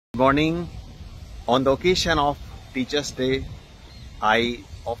morning. On the occasion of Teachers' Day, I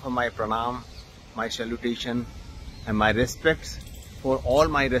offer my pranam, my salutation and my respects for all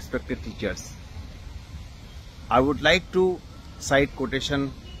my respected teachers. I would like to cite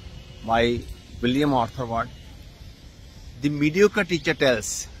quotation by William Ortherward. The mediocre teacher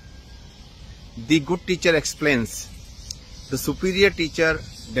tells, the good teacher explains, the superior teacher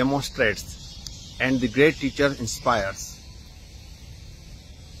demonstrates, and the great teacher inspires.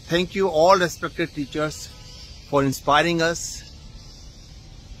 Thank you all respected teachers for inspiring us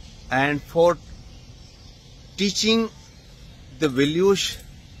and for teaching the values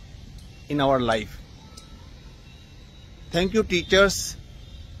in our life. Thank you teachers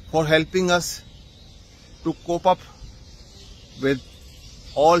for helping us to cope up with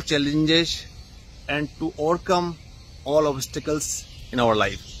all challenges and to overcome all obstacles in our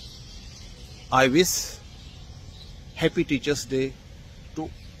life. I wish Happy Teachers' Day to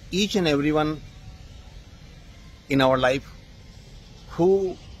each and everyone in our life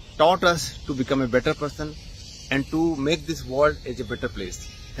who taught us to become a better person and to make this world a better place.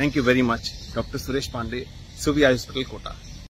 Thank you very much. Dr. Suresh Pandey, Suvi Hospital, Kota.